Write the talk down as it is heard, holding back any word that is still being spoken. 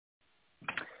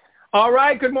All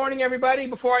right. Good morning, everybody.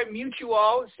 Before I mute you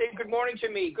all, say good morning to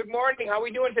me. Good morning. How are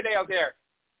we doing today out there?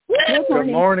 Good morning.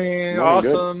 Good morning.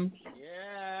 Awesome. Good.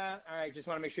 Yeah. All right. Just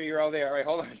want to make sure you're all there. All right.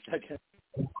 Hold on a second.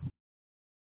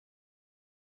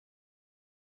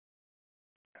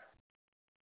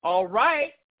 All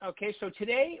right. Okay. So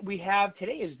today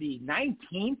is the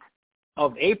 19th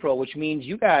of April, which means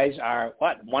you guys are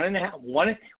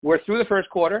we're through the first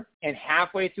quarter and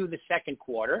halfway through the second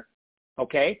quarter.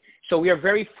 Okay, so we are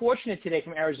very fortunate today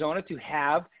from Arizona to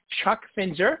have Chuck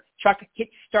Finzer. Chuck, hit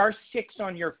 *6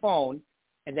 on your phone,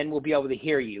 and then we'll be able to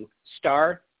hear you.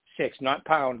 *6, not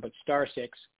pound, but *6,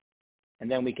 and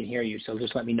then we can hear you. So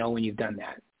just let me know when you've done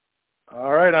that.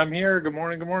 All right, I'm here. Good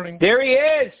morning. Good morning. There he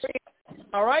is.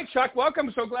 All right, Chuck,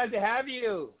 welcome. So glad to have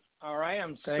you. All right,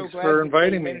 Thanks so glad for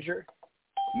inviting me.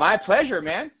 My pleasure,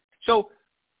 man. So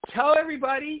tell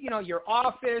everybody, your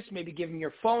office, maybe give them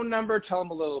your phone number, tell them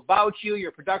a little about you,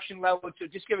 your production level. So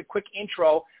just give a quick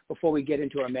intro before we get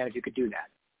into our man, if you could do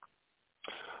that.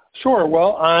 Sure.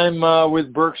 Well, I'm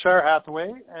with Berkshire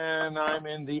Hathaway, and I'm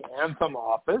in the Anthem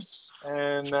office.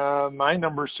 And my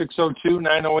number is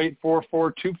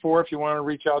 602-908-4424 if you want to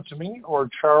reach out to me, or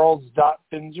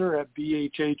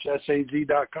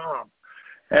charles.finzer@bhhsaz.com.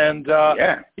 And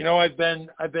I've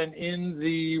been in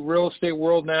the real estate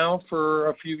world now for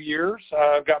a few years.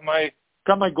 I've got my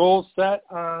goals set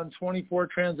on 24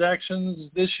 transactions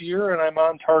this year, and I'm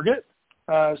on target.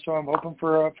 So I'm hoping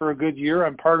for a good year.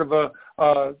 I'm part of a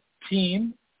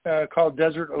team called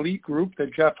Desert Elite Group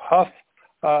that Jeff Huff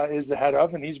is the head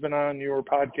of, and he's been on your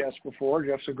podcast before.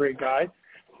 Jeff's a great guy,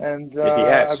 and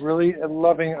I'm really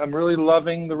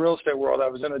loving the real estate world. I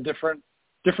was in a different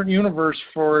universe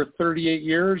for 38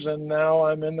 years, and now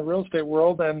I'm in the real estate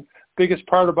world. And biggest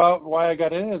part about why I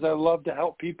got in is I love to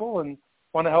help people and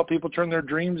want to help people turn their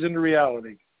dreams into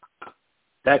reality.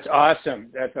 That's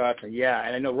awesome. Yeah,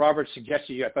 and I know Robert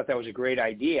suggested you. I thought that was a great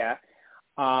idea.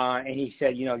 And he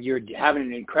said, you're having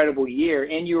an incredible year,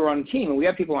 and you were on a team. And we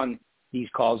have people on these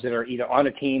calls that are either on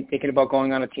a team, thinking about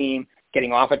going on a team,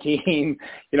 getting off a team.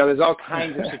 There's all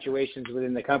kinds of situations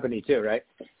within the company too, right?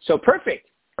 So perfect.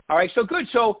 All right, so good.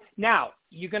 So now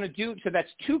you're going to so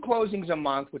that's 2 closings a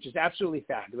month, which is absolutely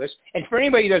fabulous. And for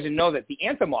anybody who doesn't know that, the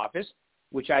Anthem office,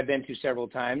 which I've been to several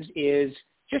times, is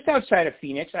just outside of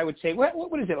Phoenix. I would say, what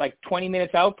is it, like 20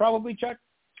 minutes out probably, Chuck?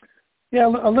 Yeah,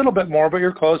 a little bit more, but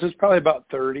you're close. It's probably about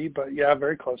 30, but yeah,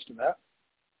 very close to that.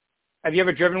 Have you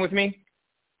ever driven with me?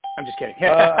 I'm just kidding.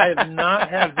 I have not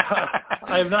had that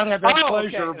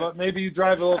pleasure, okay. But maybe you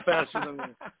drive a little faster than me.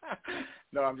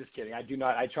 No, I'm just kidding. I do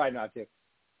not. I try not to.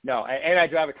 No, and I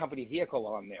drive a company vehicle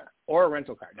while I'm there, or a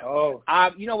rental car. No.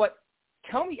 You know what?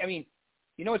 Tell me,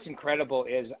 what's incredible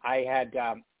is I had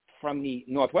from the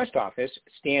Northwest office,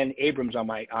 Stan Abrams on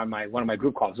my one of my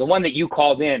group calls. The one that you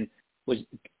called in was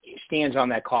Stan's on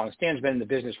that call, and Stan's been in the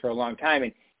business for a long time,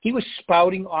 and he was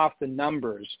spouting off the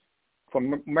numbers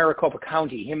from Maricopa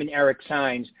County, him and Eric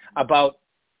Sines, about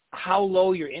how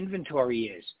low your inventory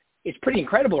is. It's pretty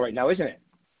incredible right now, isn't it?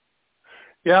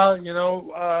 Yeah,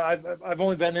 I've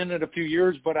only been in it a few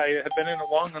years, but I have been in it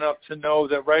long enough to know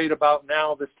that right about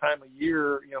now, this time of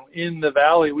year, in the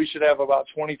valley, we should have about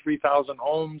 23,000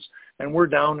 homes, and we're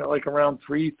down at like around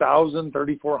 3,000,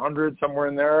 3,400, somewhere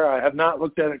in there. I have not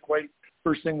looked at it quite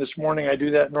first thing this morning. I do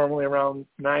that normally around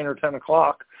 9 or 10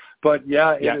 o'clock. But,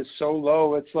 yeah, it is so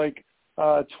low. It's like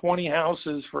 20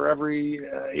 houses for every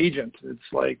agent.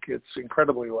 It's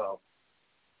incredibly low.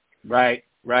 Right.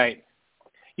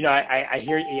 I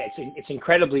hear it's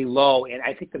incredibly low, and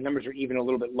I think the numbers are even a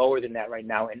little bit lower than that right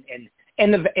now. And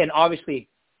obviously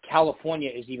California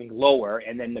is even lower,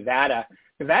 and then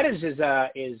Nevada's is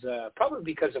probably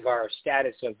because of our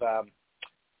status of.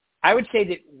 I would say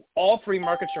that all 3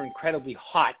 markets are incredibly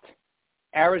hot.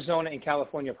 Arizona and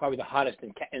California are probably the hottest,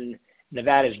 and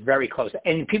Nevada is very close.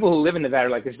 And people who live in Nevada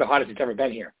are like, this is the hottest it's ever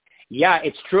been here. Yeah,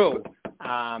 it's true.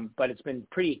 But it's been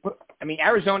pretty –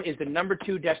 Arizona is the number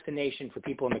 2 destination for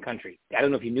people in the country. I don't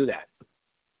know if you knew that.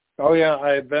 Oh, yeah,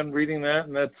 I've been reading that,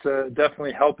 and that's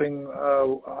definitely helping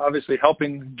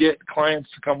get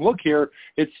clients to come look here.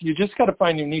 You just got to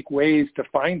find unique ways to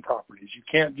find properties. You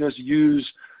can't just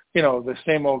use, the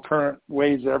same old current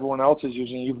ways that everyone else is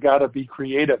using. You've got to be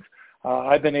creative.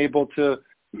 I've been able to,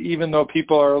 even though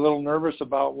people are a little nervous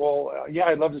about,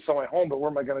 I'd love to sell my home, but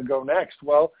where am I going to go next?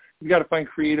 Well, you got to find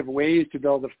creative ways to be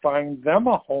able to find them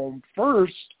a home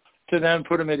first to then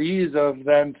put them at ease of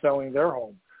then selling their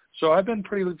home. So I've been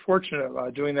pretty fortunate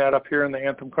doing that up here in the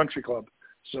Anthem Country Club.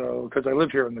 So because I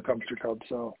live here in the Country Club,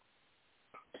 so.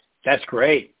 That's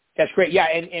great. That's great. Yeah,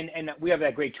 and we have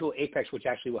that great tool, Apex, which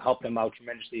actually will help them out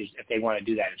tremendously if they want to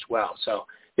do that as well. So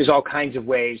there's all kinds of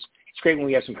ways. It's great when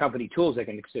we have some company tools that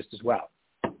can exist as well.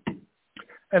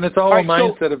 And it's all a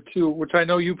mindset of two, which I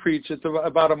know you preach. It's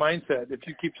about a mindset. If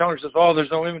you keep telling yourself, oh,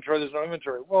 there's no inventory.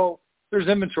 Well, there's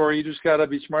inventory. You just got to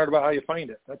be smart about how you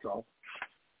find it. That's all.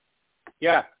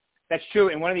 Yeah, that's true.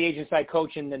 And one of the agents I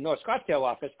coach in the North Scottsdale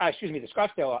office,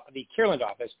 the Kierland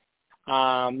office,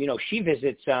 she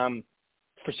visits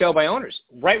for sale by owners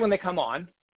right when they come on,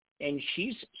 and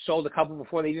she's sold a couple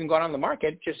before they even got on the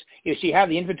market. Just, so you have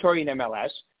the inventory in MLS.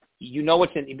 You know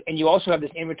what's in, and you also have this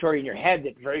inventory in your head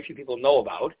that very few people know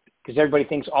about because everybody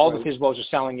thinks all the FSBOs are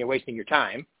selling, you're wasting your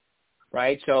time,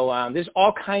 right? So there's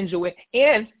all kinds of ways.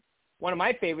 And one of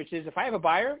my favorites is if I have a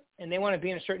buyer and they want to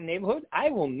be in a certain neighborhood, I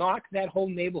will knock that whole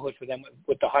neighborhood for them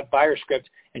with the hot buyer script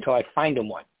until I find them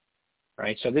one,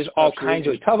 right? So there's all kinds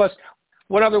of ways. Tell us,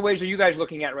 what other ways are you guys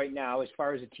looking at right now as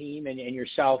far as a team and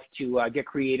yourself to get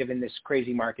creative in this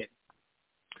crazy market?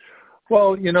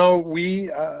 Well,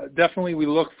 we definitely we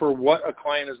look for what a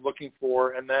client is looking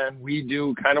for, and then we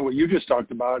do kind of what you just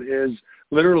talked about is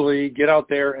literally get out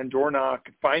there and door knock,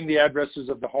 find the addresses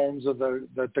of the homes of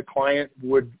that the client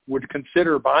would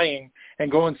consider buying, and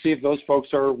go and see if those folks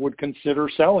would consider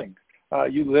selling.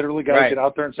 You literally got to get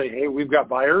out there and say, hey, we've got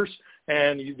buyers,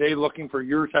 and they looking for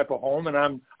your type of home, and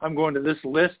I'm going to this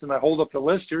list, and I hold up the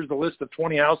list. Here's the list of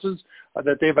 20 houses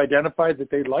that they've identified that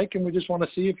they'd like, and we just want to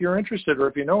see if you're interested or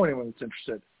if you know anyone that's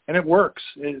interested. And it works.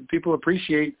 People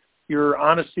appreciate your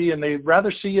honesty, and they'd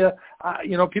rather see you.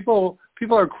 People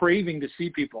are craving to see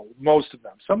people, most of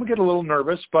them. Some get a little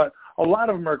nervous, but a lot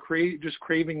of them are just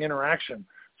craving interaction.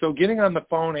 So getting on the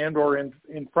phone and or in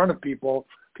front of people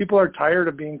are tired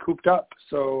of being cooped up.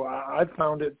 So I've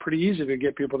found it pretty easy to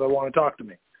get people that want to talk to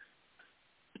me.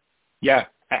 Yeah,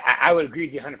 I would agree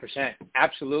with you 100%.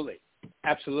 Absolutely.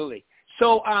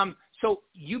 So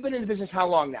you've been in the business how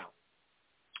long now?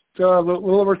 A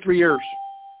little over 3 years.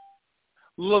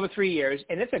 A little over 3 years,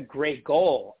 and it's a great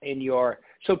goal in your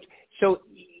so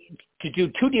to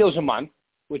do 2 deals a month,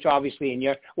 which obviously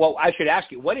I should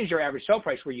ask you, what is your average sale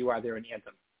price where you are there in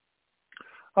Anthem?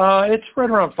 It's right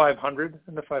around 500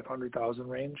 in the 500,000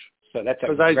 range. So that's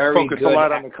because I focus a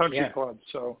lot on the country club.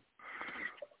 So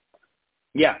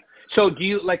yeah. So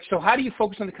how do you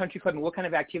focus on the country club, and what kind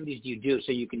of activities do you do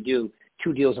so you can do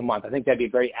 2 deals a month? I think that'd be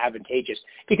very advantageous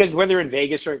because whether in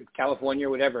Vegas or California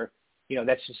or whatever,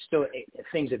 that's just still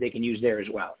things that they can use there as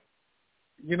well.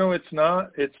 It's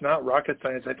not rocket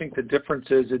science. I think the difference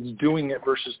is it's doing it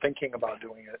versus thinking about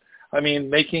doing it. I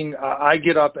mean, I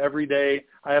get up every day.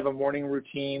 I have a morning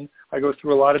routine. I go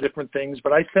through a lot of different things,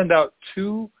 but I send out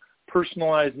 2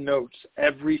 personalized notes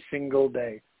every single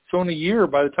day. So in a year,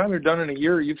 by the time you're done in a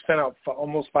year, you've sent out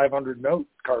almost 500 note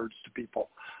cards to people.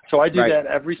 So I do that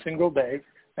every single day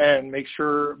and make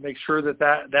sure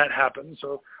that happens.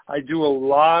 So I do a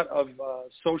lot of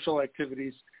social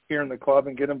activities here in the club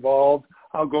and get involved.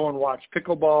 I'll go and watch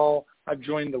pickleball. I've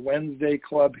joined the Wednesday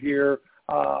club here.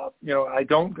 I'm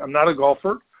not a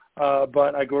golfer,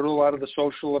 but I go to a lot of the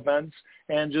social events,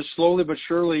 and just slowly but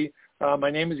surely, my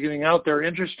name is getting out there.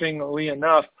 Interestingly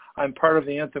enough, I'm part of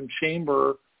the Anthem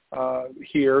Chamber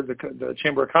here, the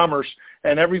Chamber of Commerce,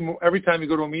 and every time you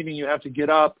go to a meeting, you have to get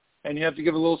up and you have to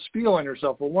give a little spiel on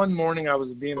yourself. Well, one morning I was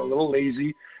being a little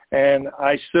lazy, and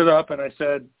I stood up and I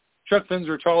said, Chuck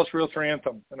Finzer, tallest realtor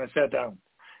Anthem, and I sat down.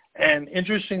 And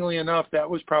interestingly enough, that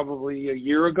was probably a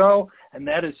year ago, and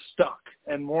that is stuck.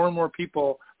 And more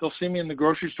people, they'll see me in the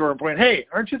grocery store and point, hey,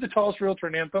 aren't you the tallest realtor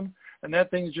in Anthem? And that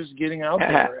thing's just getting out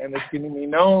there, and it's getting me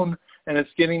known, and it's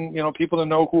getting, people to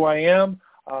know who I am.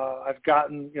 I've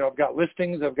got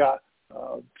listings. I've got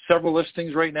several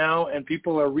listings right now, and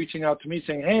people are reaching out to me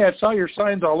saying, hey, I saw your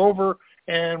signs all over,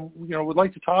 and, would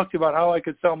like to talk to you about how I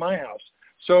could sell my house.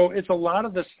 So it's a lot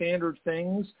of the standard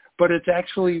things, but it's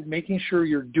actually making sure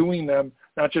you're doing them,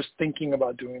 not just thinking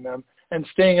about doing them, and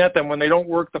staying at them. When they don't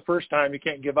work the first time, you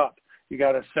can't give up. You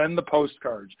got to send the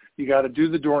postcards. You got to do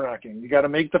the door knocking. You got to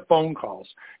make the phone calls.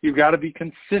 You've got to be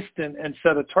consistent and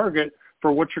set a target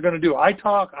for what you're going to do. I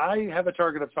have a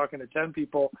target of talking to 10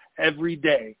 people every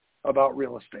day about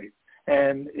real estate.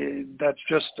 And that's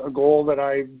just a goal that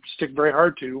I stick very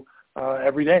hard to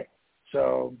every day.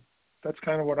 So that's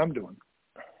kind of what I'm doing.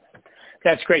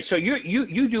 That's great. So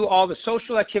you do all the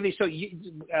social activities. So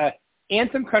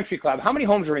Anthem Country Club, how many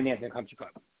homes are in the Anthem Country Club?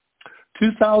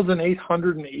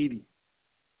 2,880.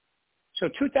 So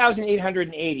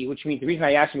 2,880, which means the reason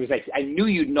I asked you is I knew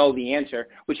you'd know the answer,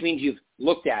 which means you've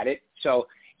looked at it. So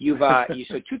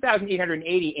so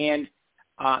 2,880, and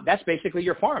that's basically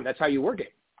your farm. That's how you work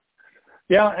it.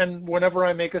 Yeah, and whenever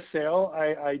I make a sale,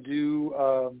 I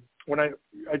do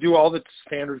I do all the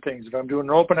standard things. If I'm doing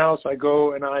an open house, I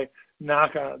go and I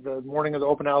knock on the morning of the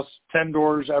open house, 10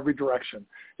 doors every direction.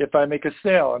 If I make a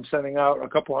sale, I'm sending out a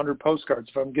couple hundred postcards.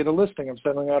 If I get a listing, I'm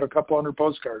sending out a couple hundred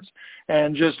postcards.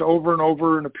 And just over and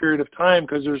over in a period of time,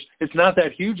 because it's not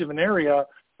that huge of an area.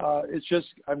 It's just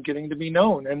I'm getting to be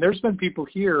known. And there's been people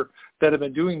here that have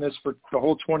been doing this for the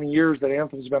whole 20 years that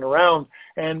Anthem's been around,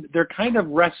 and they're kind of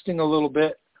resting a little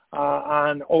bit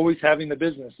on always having the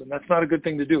business, and that's not a good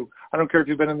thing to do. I don't care if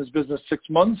you've been in this business 6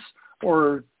 months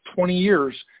or 20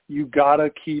 years, you got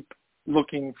to keep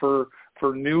looking for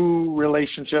new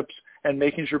relationships and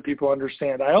making sure people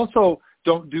understand. I also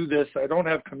don't do this. I don't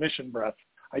have commission breath.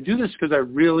 I do this because I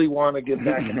really want to give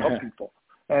back and help people.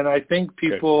 And I think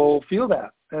people feel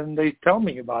that, and they tell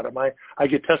me about them. I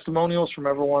get testimonials from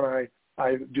everyone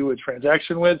I do a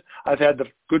transaction with. I've had the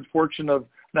good fortune of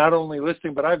not only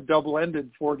listing, but I've double-ended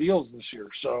 4 deals this year.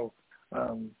 So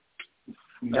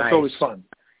that's always fun.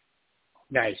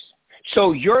 Nice.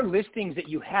 So your listings that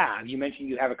you have, you mentioned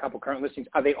you have a couple current listings.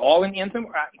 Are they all in Anthem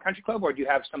Country Club, or do you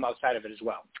have some outside of it as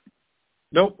well?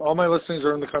 Nope. All my listings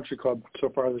are in the Country Club so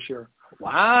far this year.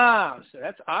 Wow. So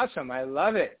that's awesome. I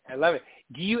love it.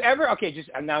 Do you ever,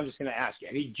 now I'm just going to ask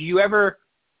you, do you ever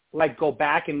go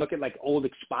back and look at old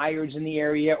expireds in the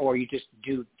area, or you just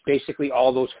do basically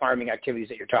all those farming activities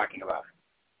that you're talking about?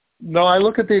 No, I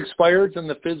look at the expireds and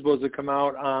the FSBOs that come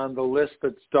out on the list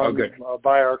that's done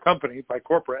by our company, by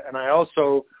corporate. And I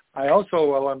also,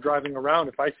 while I'm driving around,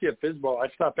 if I see a FSBO, I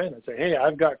stop in and say, hey,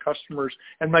 I've got customers.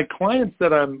 And my clients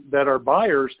that are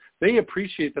buyers, they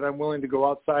appreciate that I'm willing to go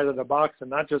outside of the box and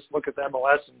not just look at the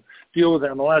MLS and deal with the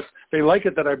MLS. They like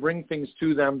it that I bring things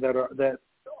to them that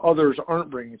others aren't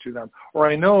bringing to them. Or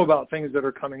I know about things that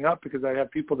are coming up because I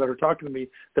have people that are talking to me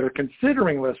that are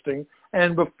considering listing.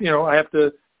 And,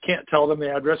 I can't tell them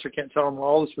the address or can't tell them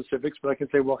all the specifics, but I can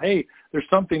say, well, hey, there's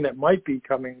something that might be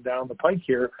coming down the pike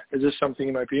here. Is this something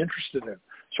you might be interested in?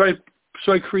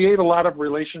 So I create a lot of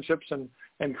relationships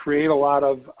and create a lot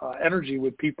of energy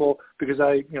with people because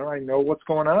I know what's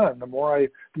going on. The more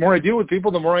I deal with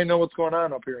people, the more I know what's going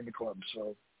on up here in the club.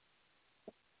 So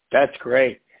that's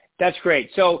great.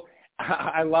 So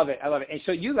I love it. And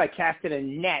so you casted a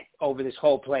net over this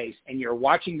whole place, and you're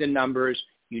watching the numbers.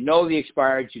 You know the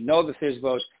expireds, you know the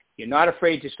FSBOs. You're not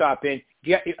afraid to stop in.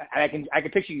 I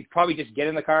can picture you probably just get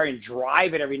in the car and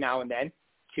drive it every now and then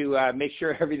to make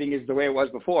sure everything is the way it was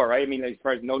before, right? As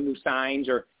far as no new signs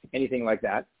or anything like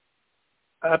that.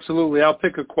 Absolutely. I'll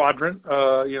pick a quadrant,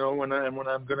 when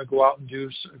I'm going to go out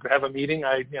and have a meeting,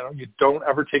 you don't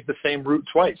ever take the same route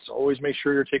twice. Always make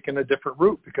sure you're taking a different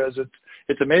route because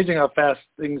it's amazing how fast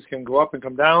things can go up and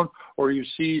come down, or you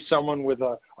see someone with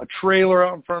a trailer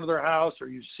out in front of their house, or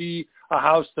you see a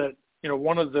house that,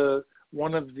 one of the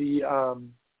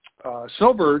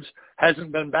snowbirds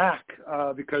hasn't been back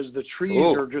because the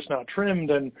trees are just not trimmed,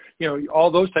 and,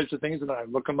 all those types of things. And I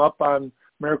look them up on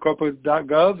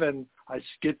Maricopa.gov and I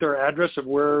get their address of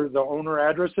where the owner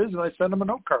address is, and I send them a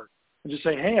note card and just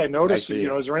say, hey, I noticed,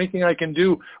 is there anything I can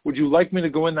do? Would you like me to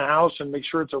go in the house and make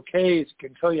sure it's okay? I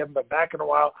can tell you haven't been back in a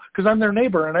while, because I'm their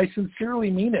neighbor, and I sincerely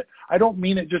mean it. I don't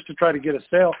mean it just to try to get a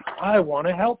sale. I want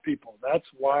to help people. That's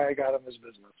why I got in this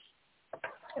business.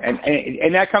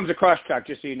 And that comes across, Chuck,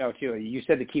 just so you know, too. You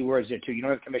said the key words there, too. You know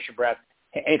what commission breath.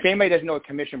 If anybody doesn't know what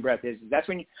commission breath is, that's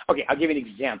when I'll give you an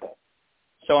example.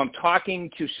 So I'm talking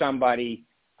to somebody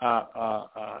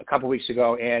a couple weeks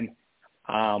ago, and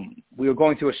we were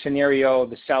going through a scenario.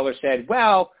 The seller said,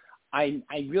 well, I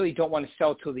really don't want to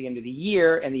sell till the end of the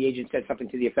year. And the agent said something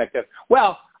to the effect of,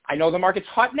 well, I know the market's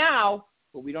hot now,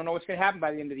 but we don't know what's going to happen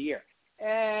by the end of the year.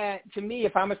 To me,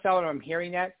 if I'm a seller and I'm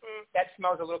hearing that, that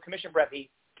smells a little commission breathy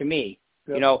to me.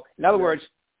 Yep. In other words,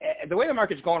 the way the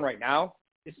market's going right now,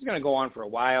 this is going to go on for a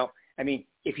while.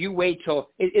 If you wait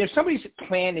if somebody's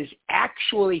plan is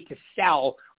actually to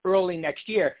sell early next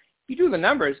year, if you do the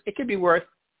numbers, it could be worth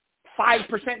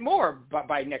 5% more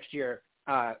by next year,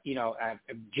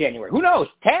 January. Who knows?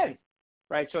 10,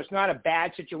 right? So it's not a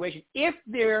bad situation if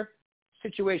their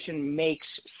situation makes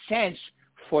sense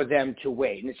for them to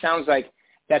wait. And it sounds like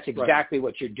that's exactly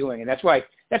what you're doing, and that's why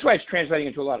it's translating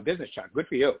into a lot of business, Chuck. Good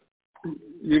for you.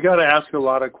 You got to ask a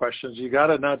lot of questions. You got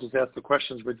to not just ask the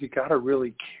questions, but you got to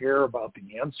really care about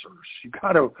the answers. You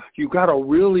got to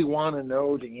really want to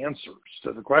know the answers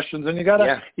to the questions, and you got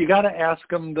to ask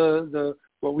them the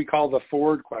what we call the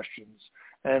forward questions.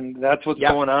 And that's what's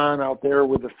going on out there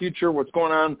with the future. What's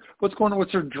going on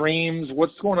with their dreams?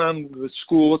 What's going on with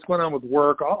school? What's going on with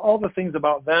work? All the things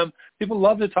about them. People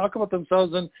love to talk about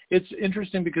themselves, and it's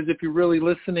interesting because if you're really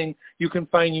listening, you can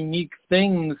find unique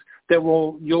things that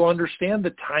you'll understand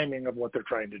the timing of what they're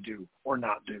trying to do or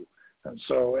not do. And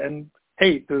so, and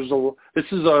hey, this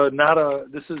is not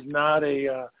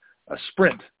a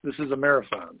sprint. This is a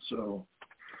marathon. So,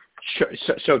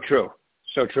 so true.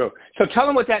 So true. So tell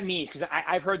them what that means, because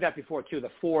I've heard that before too,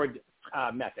 the Ford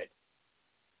method.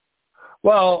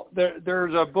 Well,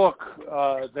 there's a book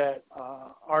that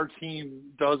our team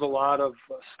does a lot of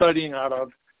studying out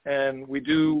of, and we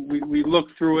look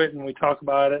through it and we talk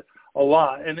about it a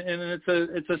lot. And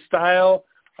it's a style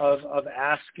of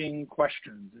asking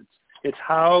questions. It's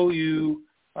how you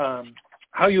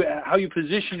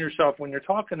position yourself when you're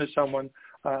talking to someone,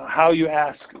 how you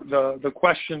ask the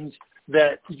questions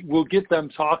that will get them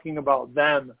talking about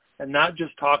them and not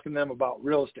just talking to them about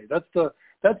real estate. That's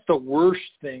the worst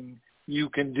thing you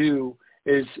can do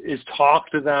is talk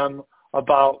to them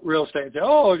about real estate and say,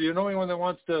 oh, do you know anyone that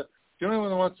wants to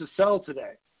sell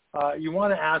today? You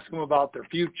want to ask them about their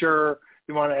future.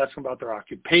 You want to ask them about their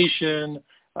occupation.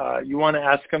 You want to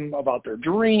ask them about their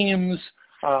dreams.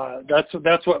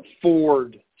 That's what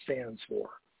Ford stands for.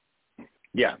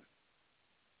 Yeah.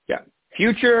 Yeah.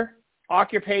 Future,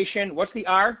 occupation. What's the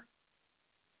R?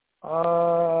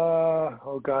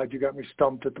 Oh God, you got me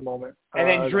stumped at the moment. And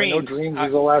then dreams. I know dreams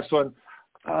is the last one.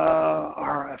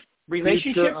 RF.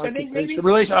 Relationships, I think, maybe?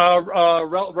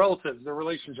 Relatives, their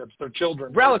relationships, their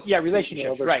children.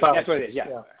 Relationships, right. Spouse. That's what it is,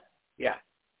 yeah.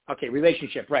 Okay,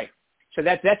 relationship, right. So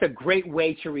that's a great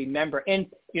way to remember. And,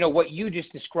 what you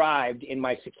just described in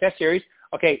my success series,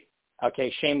 okay,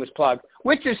 shameless plug,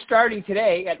 which is starting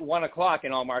today at 1 o'clock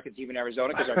in all markets, even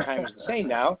Arizona, because our time is the same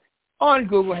now, on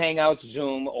Google Hangouts,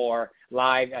 Zoom, or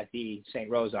live at the St.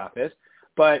 Rose office.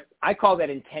 But I call that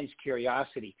intense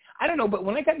curiosity. I don't know, but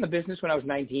when I got in the business when I was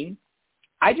 19,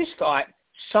 I just thought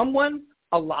someone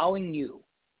allowing you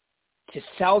to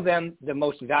sell them the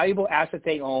most valuable asset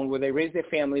they own, where they raise their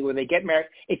family, where they get married,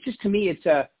 it's just, to me, it's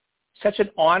such an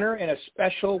honor and a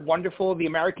special, wonderful, the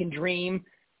American dream,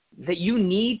 that you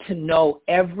need to know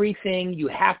everything. You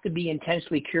have to be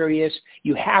intensely curious.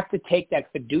 You have to take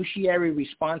that fiduciary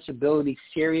responsibility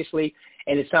seriously.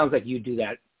 And it sounds like you do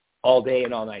that all day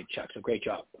and all night, Chuck. So great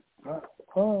job. I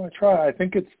try. I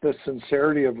think it's the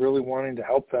sincerity of really wanting to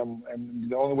help them. And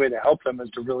the only way to help them is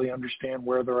to really understand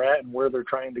where they're at and where they're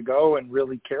trying to go and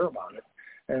really care about it.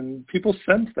 And people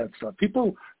sense that stuff.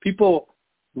 People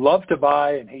love to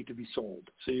buy and hate to be sold.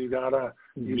 So you gotta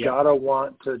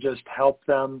want to just help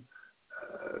them,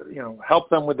 help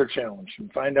them with their challenge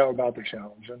and find out about their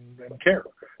challenge and care.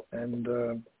 And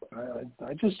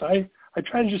I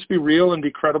try to just be real and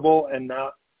be credible and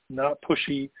not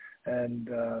pushy. And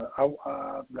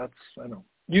that's, I know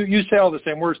you say all the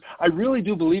same words. I really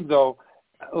do believe, though,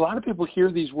 a lot of people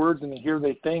hear these words and they hear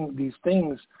these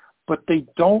things, but they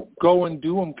don't go and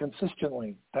do them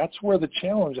consistently. That's where the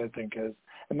challenge, I think, is.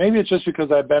 And maybe it's just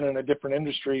because I've been in a different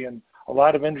industry, and a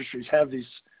lot of industries have these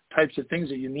types of things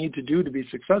that you need to do to be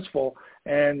successful,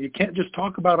 and you can't just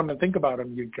talk about them and think about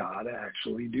them. You got to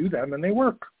actually do them, and they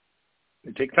work.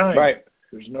 They take time. Right.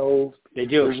 There's no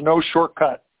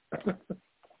shortcut.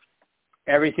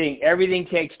 Everything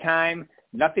takes time.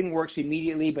 Nothing works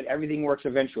immediately, but everything works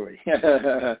eventually.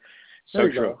 So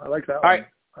true. Go. I like that one. All right.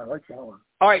 I like that one.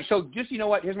 All right. So just,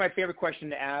 here's my favorite question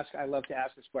to ask. I love to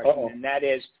ask this question, and that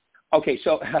is, okay,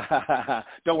 so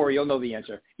don't worry, you'll know the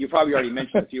answer. You probably already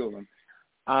mentioned a few of them.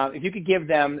 If you could give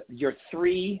them your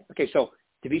three, so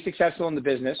to be successful in the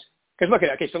business, because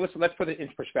so let's put it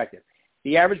into perspective.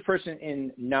 The average person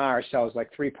in NAR sells like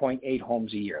 3.8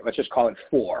 homes a year. Let's just call it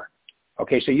 4.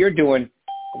 Okay, so you're doing,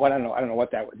 I don't know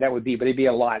what that would be, but it'd be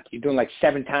a lot. You're doing like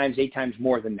 7 times, 8 times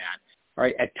more than that. All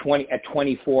right, at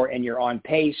 24, and you're on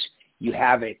pace. You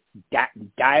have it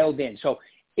dialed in. So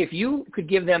if you could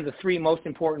give them the 3 most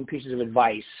important pieces of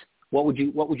advice, what would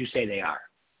you say they are?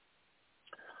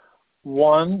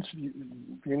 One,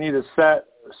 you need to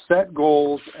set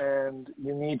goals, and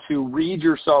you need to read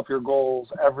yourself your goals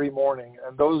every morning.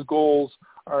 And those goals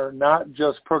are not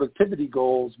just productivity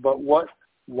goals, but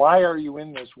why are you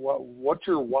in this? What's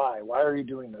your why? Why are you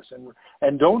doing this?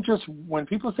 And don't just, when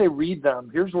people say read them,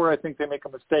 here's where I think they make a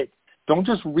mistake. Don't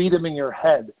just read them in your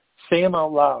head. Say them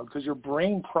out loud, because your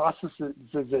brain processes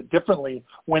it differently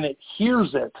when it hears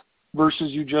it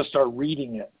versus you just are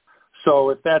reading it.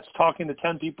 So if that's talking to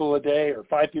 10 people a day or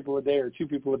 5 people a day or 2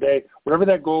 people a day, whatever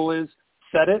that goal is,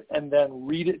 set it and then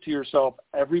read it to yourself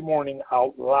every morning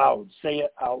out loud. Say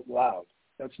it out loud.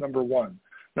 That's number 1.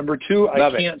 Number 2,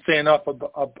 I can't say enough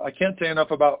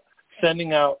about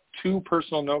sending out 2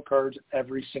 personal note cards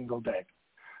every single day.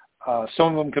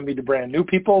 Some of them can be to brand new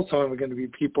people. Some of them are going to be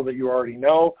people that you already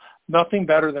know. Nothing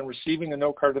better than receiving a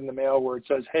note card in the mail where it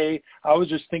says, hey, I was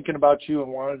just thinking about you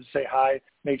and wanted to say hi,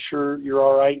 make sure you're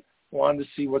all right, wanted to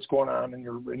see what's going on in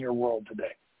your world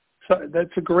today.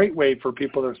 that's a great way for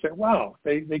people to say, wow,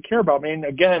 they care about me. And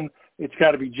again, it's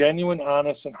got to be genuine,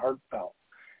 honest, and heartfelt.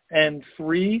 And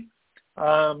 3,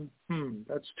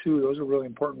 that's 2. Those are really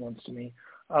important ones to me.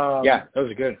 Yeah,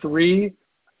 those are good. 3,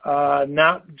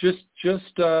 not just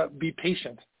be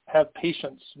patient. Have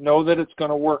patience. Know that it's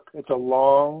going to work. It's a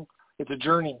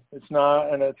journey. It's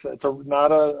not, and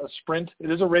not a sprint. It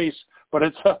is a race, but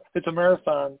it's a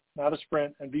marathon, not a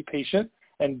sprint. And be patient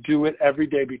and do it every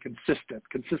day. Be consistent.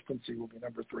 Consistency will be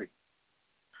number 3.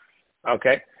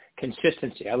 Okay,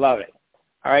 consistency. I love it.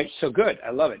 All right, so good. I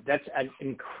love it. That's an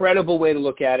incredible way to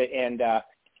look at it. And I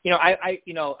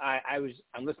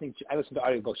listen to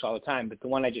audiobooks all the time, but the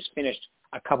one I just finished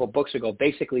a couple books ago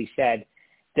basically said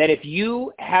that if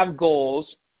you have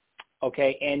goals,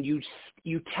 okay, and you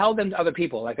tell them to other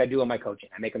people, like I do in my coaching,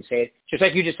 I make them say it, just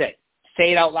like you just said,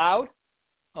 say it out loud,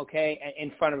 okay, in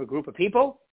front of a group of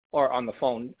people or on the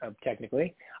phone,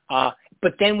 technically.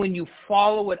 But then when you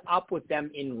follow it up with them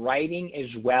in writing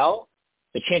as well,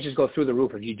 the chances go through the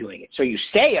roof of you doing it. So you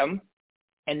say them,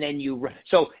 and then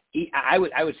I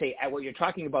would say what you're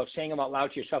talking about, saying them out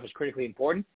loud to yourself is critically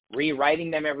important. Rewriting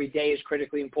them every day is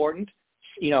critically important.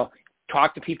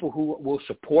 Talk to people who will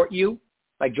support you.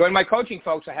 Like join my coaching,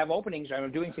 folks. I have openings.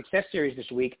 I'm doing Success Series this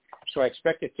week, so I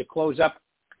expect it to close up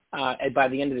by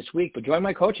the end of this week. But join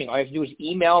my coaching. All you have to do is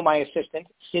email my assistant,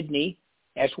 Sydney,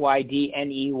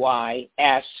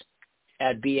 SYDNEYS,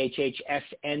 at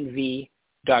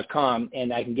BHHSNV.com,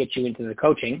 and I can get you into the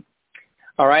coaching.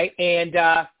 All right. And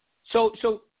so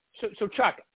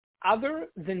Chuck, other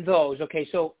than those, okay,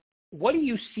 so what do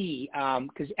you see?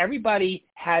 Because everybody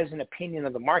has an opinion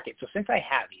of the market. So since I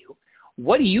have you,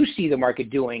 what do you see the market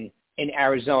doing in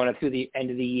Arizona through the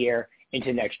end of the year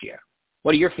into next year?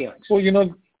 What are your feelings?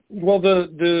 Well,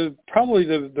 the probably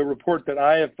the report that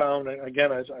I have found, and again,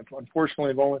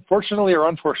 fortunately or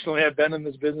unfortunately, I've been in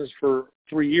this business for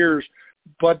 3 years.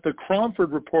 But the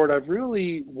Cromford report, I've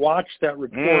really watched that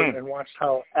report and watched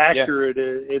how accurate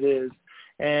it is.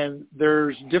 And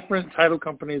there's different title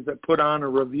companies that put on a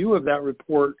review of that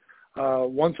report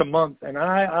once a month. And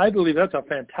I believe that's a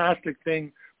fantastic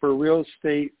thing for a real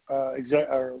estate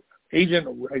agent,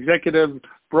 executive,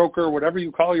 broker, whatever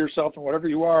you call yourself and whatever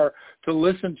you are, to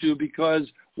listen to, because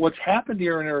what's happened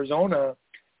here in Arizona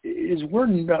is we're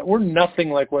nothing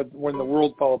like when the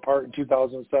world fell apart in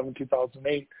 2007,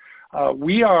 2008.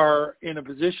 We are in a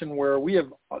position where we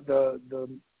have the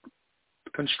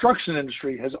construction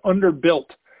industry has underbuilt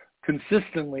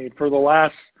consistently for the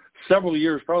last several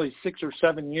years, probably 6 or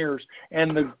 7 years,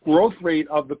 and the growth rate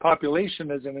of the population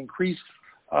has increased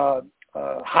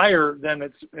higher than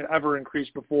it's ever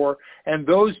increased before. And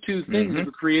those two things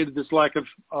have created this lack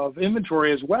of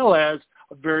inventory, as well as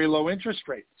very low interest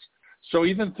rates. So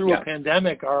even through a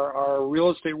pandemic, our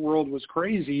real estate world was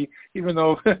crazy, even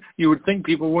though you would think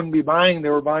people wouldn't be buying. They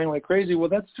were buying like crazy. Well,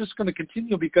 that's just going to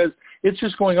continue because it's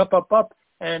just going up, up, up.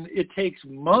 And it takes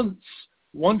months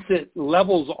once it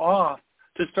levels off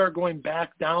to start going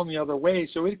back down the other way.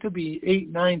 So it could be 8,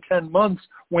 9, 10 months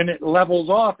when it levels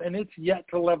off, and it's yet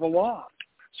to level off.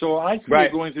 So I see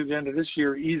it going through the end of this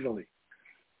year easily.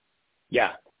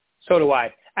 Yeah, so do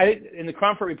I. And the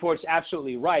Cromford report's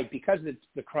absolutely right, because of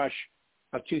the crush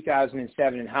of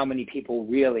 2007 and how many people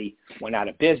really went out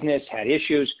of business, had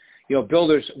issues.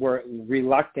 Builders were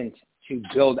reluctant to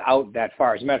build out that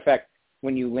far. As a matter of fact,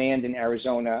 when you land in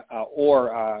Arizona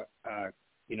or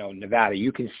Nevada,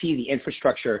 you can see the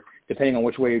infrastructure, depending on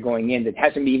which way you're going in, that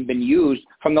hasn't even been used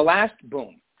from the last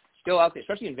boom. Still out there,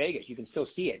 especially in Vegas. You can still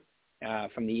see it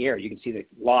from the air. You can see the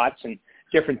lots and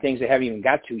different things they haven't even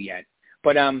got to yet.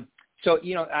 But I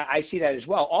see that as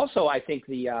well. Also, I think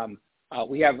we have,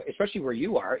 especially where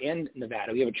you are in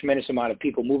Nevada, we have a tremendous amount of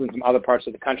people moving from other parts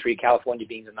of the country, California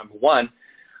being the number one,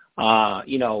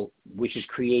 which is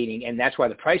creating, and that's why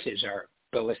the prices are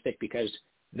ballistic, because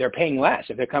they're paying less.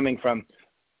 If they're coming from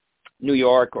New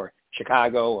York or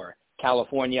Chicago or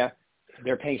California,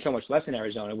 they're paying so much less in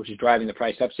Arizona, which is driving the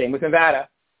price up. Same with Nevada,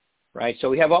 right? So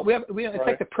we have it's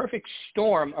like the perfect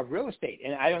storm of real estate.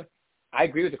 And I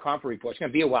agree with the Cromford report. It's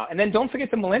going to be a while. And then don't forget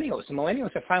the millennials. The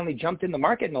millennials have finally jumped in the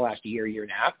market in the last year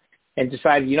and a half, and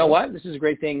decided, you know what, this is a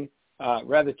great thing,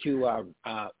 rather to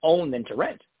own than to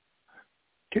rent.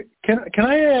 Can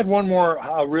I add one more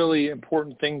really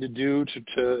important thing to do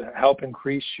to help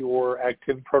increase your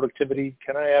productivity?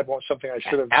 Can I add something I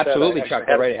should have Absolutely, said? Chuck.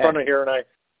 I had it in front of here, and I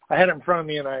had it in front of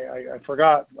me, and I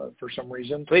forgot for some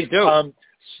reason. Please do.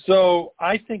 So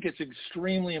I think it's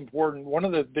extremely important. One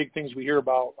of the big things we hear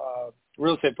about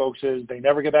real estate folks is they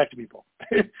never get back to people.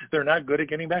 They're not good at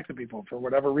getting back to people for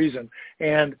whatever reason.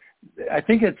 And I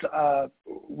think it's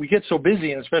we get so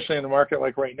busy, and especially in the market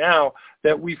like right now,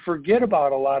 that we forget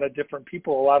about a lot of different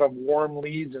people, a lot of warm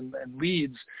leads and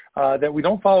leads that we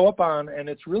don't follow up on. And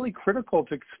it's really critical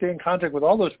to stay in contact with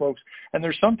all those folks. And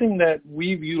there's something that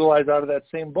we've utilized out of that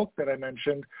same book that I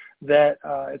mentioned that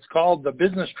it's called the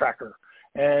Business Tracker.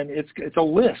 And it's a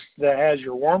list that has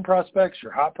your warm prospects,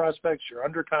 your hot prospects, your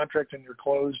under contract, and your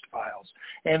closed files.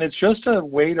 And it's just a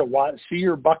way to see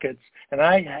your buckets. And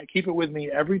I keep it with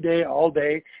me every day, all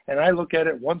day, and I look at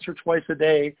it once or twice a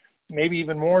day, maybe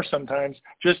even more sometimes,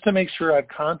 just to make sure I've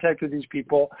contacted these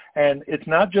people. And it's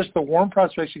not just the warm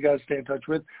prospects you got to stay in touch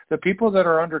with. The people that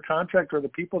are under contract, or the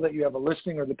people that you have a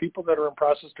listing, or the people that are in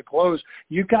process to close,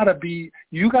 if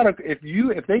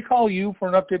they call you for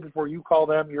an update before you call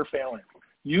them, you're failing.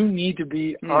 You need to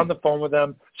be on the phone with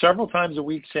them several times a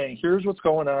week saying, here's what's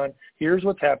going on, here's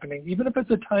what's happening. Even if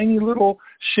it's a tiny little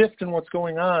shift in what's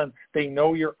going on, they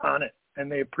know you're on it,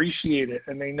 and they appreciate it,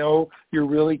 and they know you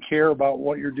really care about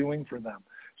what you're doing for them.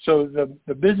 So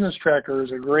the Business Tracker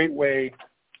is a great way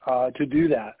to do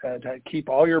that, to keep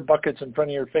all your buckets in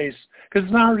front of your face, because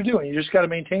it's not hard to do, and you just got to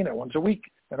maintain it once a week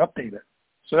and update it.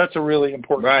 So that's a really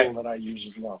important tool that I use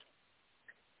as well.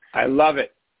 I love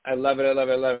it. I love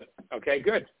it. Okay,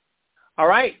 good. All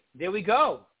right, there we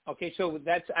go. Okay, so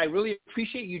I really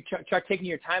appreciate you, Chuck, taking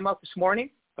your time out this morning.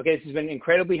 Okay, this has been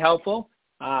incredibly helpful.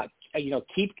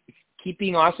 Keep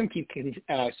being awesome. Keep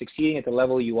succeeding at the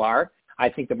level you are. I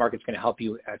think the market's going to help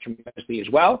you tremendously as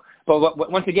well. But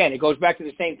once again, it goes back to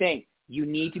the same thing. You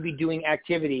need to be doing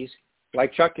activities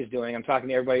like Chuck is doing. I'm talking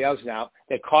to everybody else now,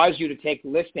 that cause you to take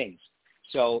listings.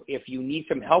 So if you need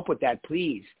some help with that,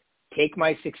 please take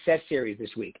my success series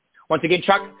this week. Once again,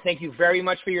 Chuck, thank you very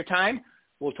much for your time.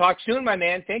 We'll talk soon, my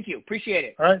man. Thank you. Appreciate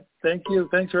it. All right. Thank you.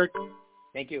 Thanks, Rick.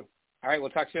 Thank you. All right.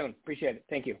 We'll talk soon. Appreciate it.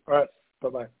 Thank you. All right.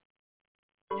 Bye-bye.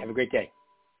 Have a great day.